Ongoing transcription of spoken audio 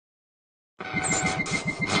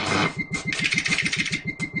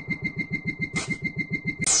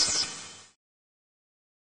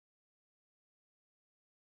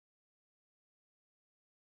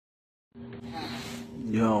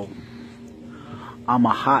Yo, I'm a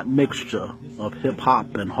hot mixture of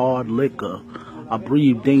hip-hop and hard liquor. I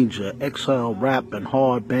breathe danger, exhale rap and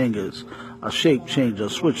hard bangers. A shape changer,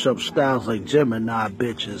 switch up styles like Gemini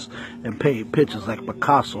bitches, and paint pictures like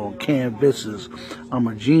Picasso on canvases. I'm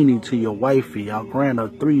a genie to your wifey, I'll grant her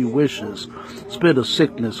 3 wishes. Spit a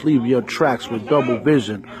sickness, leave your tracks with double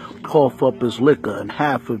vision. Cough up his liquor and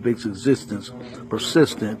half of its existence.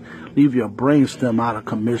 Persistent, leave your brainstem out of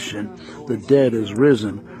commission. The dead is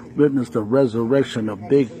risen. Witness the resurrection of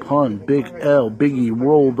Big Pun, Big L, Biggie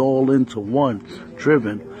rolled all into one,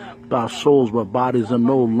 driven by souls where bodies are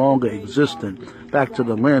no longer existent. Back to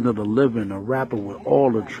the land of the living, a rapper with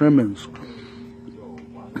all the trimmings.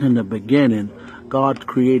 In the beginning, God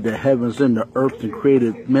created the heavens and the earth and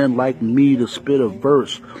created men like me to spit a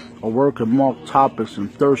verse, a work and mark topics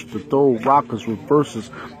and thirst to throw rockers with verses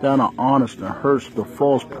down on honest and hurts the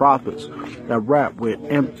false prophets that rap with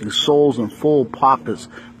empty souls and full pockets.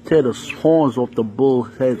 Tear the horns off the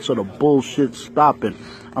bull's head so the bullshit's stopping.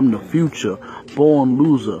 I'm the future, born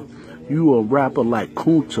loser. You a rapper like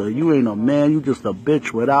Kunta. You ain't a man, you just a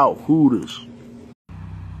bitch without hooters.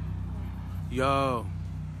 Yo,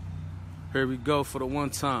 here we go for the one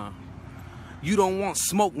time. You don't want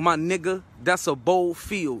smoke, my nigga. That's a bold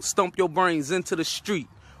field. Stomp your brains into the street.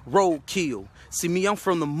 Roadkill. See me, I'm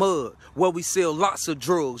from the mud, where we sell lots of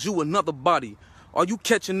drugs. You another body. All you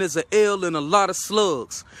catching is an L and a lot of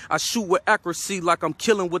slugs. I shoot with accuracy like I'm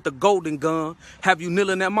killing with the golden gun. Have you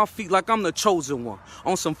kneeling at my feet like I'm the chosen one.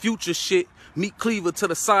 On some future shit, meat cleaver to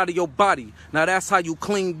the side of your body. Now that's how you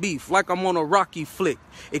clean beef, like I'm on a Rocky flick.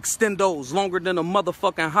 Extendos longer than a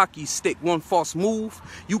motherfucking hockey stick. One false move,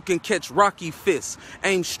 you can catch Rocky fists.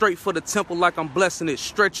 Aim straight for the temple like I'm blessing it.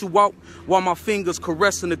 Stretch you out while my fingers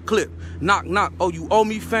caressing the clip. Knock, knock. Oh, you owe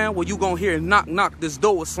me, fam? Well, you gon' hear knock, knock. This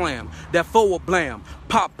door will slam. That foe will blam.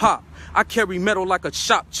 Pop, pop. I carry metal like a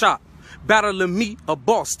chop, chop. Battling me, a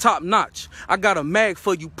boss, top notch. I got a mag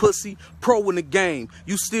for you, pussy. Pro in the game.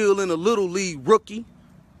 You still in a little league, rookie.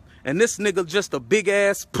 And this nigga just a big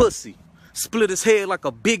ass pussy. Split his head like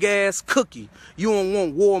a big ass cookie. You don't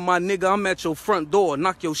want war, my nigga. I'm at your front door.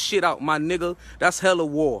 Knock your shit out, my nigga. That's hella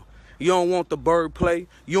war. You don't want the bird play.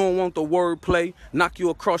 You don't want the word play. Knock you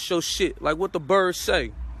across your shit like what the birds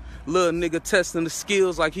say. Little nigga testing the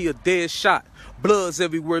skills like he a dead shot. Bloods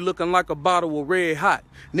everywhere looking like a bottle of red hot.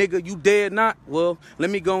 Nigga, you dead not? Well, let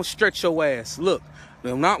me go and stretch your ass. Look,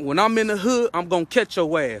 when I'm in the hood, I'm gonna catch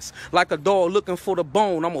your ass. Like a dog looking for the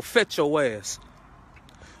bone, I'm gonna fetch your ass.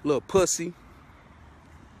 Little pussy.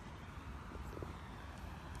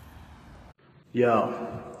 Yo,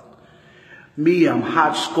 me, I'm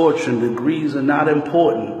hot scorching. Degrees are not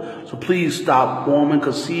important. So please stop warming,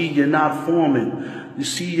 cause see, you're not forming. You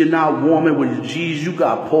see, you're not warming with your G's. You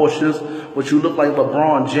got portions, but you look like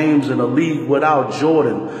LeBron James in a league without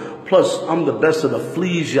Jordan. Plus, I'm the best of the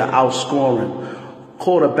fleas you're outscoring.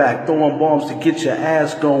 Quarterback throwing bombs to get your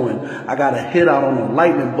ass going. I got a hit out on a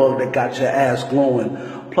lightning bug that got your ass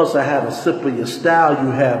glowing. Plus, I had a sip of your style you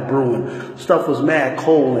had brewing. Stuff was mad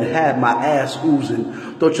cold and had my ass oozing.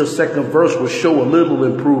 Thought your second verse would show a little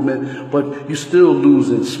improvement, but you still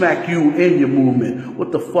losing. Smack you in your movement.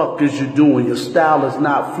 What the fuck is you doing? Your style is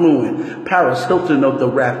not fluent. Paris Hilton of the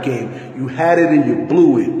rap game. You had it and you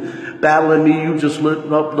blew it. Battling me, you just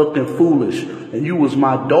looked up looking foolish. And you was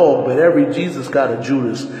my dog, but every Jesus got a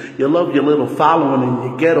Judas. You love your little following and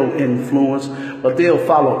your ghetto influence, but they'll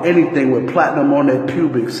follow anything with platinum on their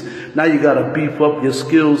pubics. Now you gotta beef up your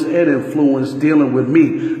skills and influence dealing with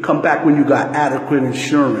me. Come back when you got adequate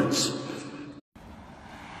insurance.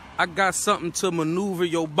 I got something to maneuver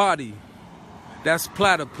your body. That's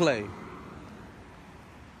platter play.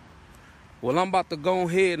 Well, I'm about to go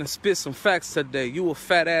ahead and spit some facts today. You a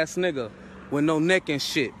fat ass nigga with no neck and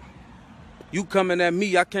shit. You coming at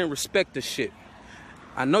me, I can't respect the shit.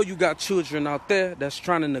 I know you got children out there that's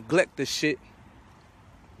trying to neglect this shit.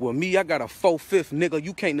 Well, me, I got a 4/5, nigga.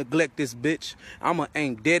 You can't neglect this bitch. I'ma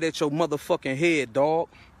aim dead at your motherfucking head, dog.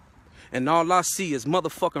 And all I see is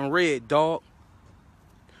motherfucking red, dog.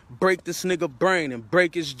 Break this nigga brain and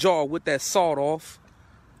break his jaw with that sawed off.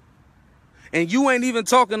 And you ain't even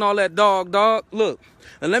talking all that dog. Look,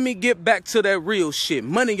 and let me get back to that real shit.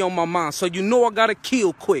 Money on my mind, so you know I gotta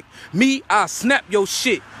kill quick. Me, I snap your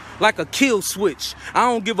shit like a kill switch. I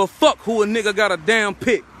don't give a fuck who a nigga got a damn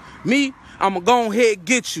pick. Me, I'ma go ahead and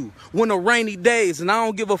get you when the rainy days, and I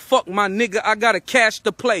don't give a fuck, my nigga. I gotta cash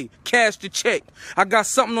the play, cash the check. I got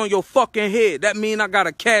something on your fucking head. That mean I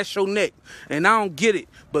gotta cash your neck, and I don't get it.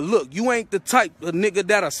 But look, you ain't the type of nigga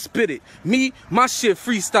that'll spit it. Me, my shit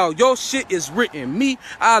freestyle. Your shit is written. Me,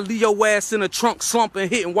 I'll leave your ass in the trunk slumping,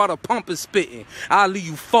 hitting while the pump is spitting. I'll leave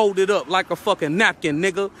you folded up like a fucking napkin,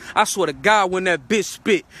 nigga. I swear to God, when that bitch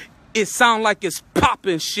spit, it sound like it's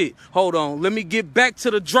popping shit. Hold on, let me get back to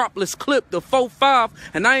the dropless clip, the 4-5,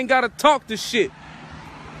 and I ain't gotta talk this shit.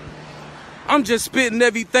 I'm just spitting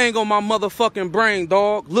everything on my motherfucking brain,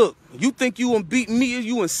 dog. Look, you think you gonna beat me?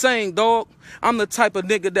 You insane, dog. I'm the type of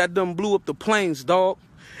nigga that done blew up the planes, dog.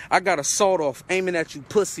 I got a sawed off aiming at you,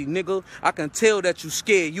 pussy, nigga. I can tell that you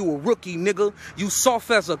scared. You a rookie, nigga. You soft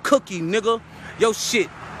as a cookie, nigga. Yo shit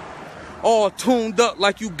all tuned up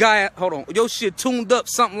like you got, hold on. Your shit tuned up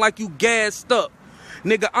something like you gassed up.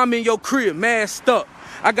 Nigga, I'm in your crib, masked up.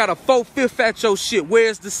 I got a 4/5 at your shit.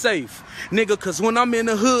 Where's the safe? Nigga, cause when I'm in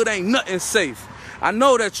the hood, ain't nothing safe. I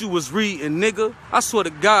know that you was reading, nigga. I swear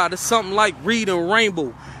to God, it's something like reading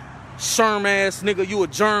Rainbow. Sherm ass nigga, you a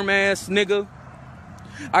germ ass nigga.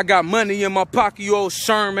 I got money in my pocket, you old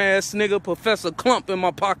Sherm ass nigga. Professor Clump in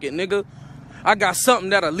my pocket, nigga. I got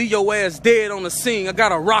something that'll leave your ass dead on the scene. I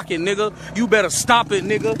got a rocket, nigga. You better stop it,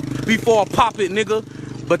 nigga, before I pop it, nigga.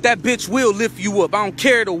 But that bitch will lift you up. I don't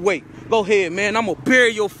care the weight. Go ahead, man. I'm gonna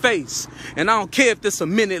bury your face. And I don't care if this a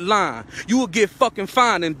minute line. You will get fucking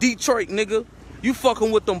fined in Detroit, nigga. You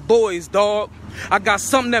fucking with them boys, dog. I got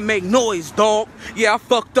something that make noise, dog. Yeah, I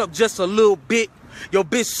fucked up just a little bit. Your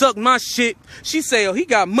bitch sucked my shit. She say, oh, he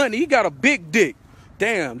got money. He got a big dick.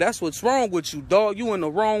 Damn, that's what's wrong with you, dog. You in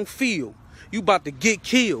the wrong field. You about to get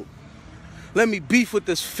killed. Let me beef with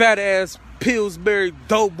this fat ass Pillsbury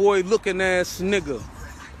doughboy looking ass nigga.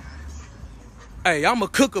 Hey, I'm a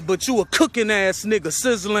cooker, but you a cooking ass nigga,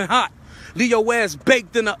 sizzling hot. Leave your ass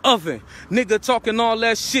baked in the oven. Nigga talking all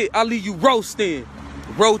that shit, I leave you roasting.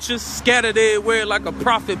 Roaches scattered everywhere like a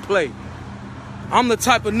profit play. I'm the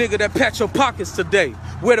type of nigga that pat your pockets today.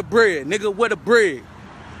 Where the bread, nigga, where the bread?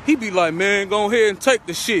 He be like, man, go ahead and take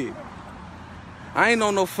the shit. I ain't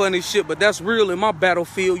on no funny shit, but that's real in my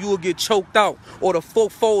battlefield. You will get choked out, or the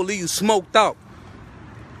 4-4 leave you smoked out.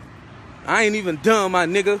 I ain't even done, my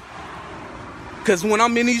nigga. Cause when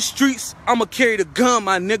I'm in these streets, I'ma carry the gun,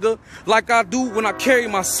 my nigga. Like I do when I carry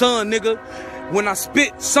my son, nigga. When I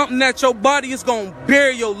spit something at your body, it's gonna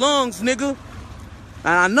bury your lungs, nigga.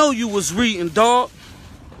 And I know you was reading, dog.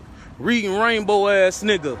 Reading Rainbow ass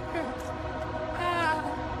nigga.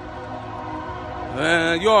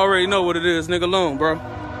 Man, you already know what it is, nigga. Loon, bro.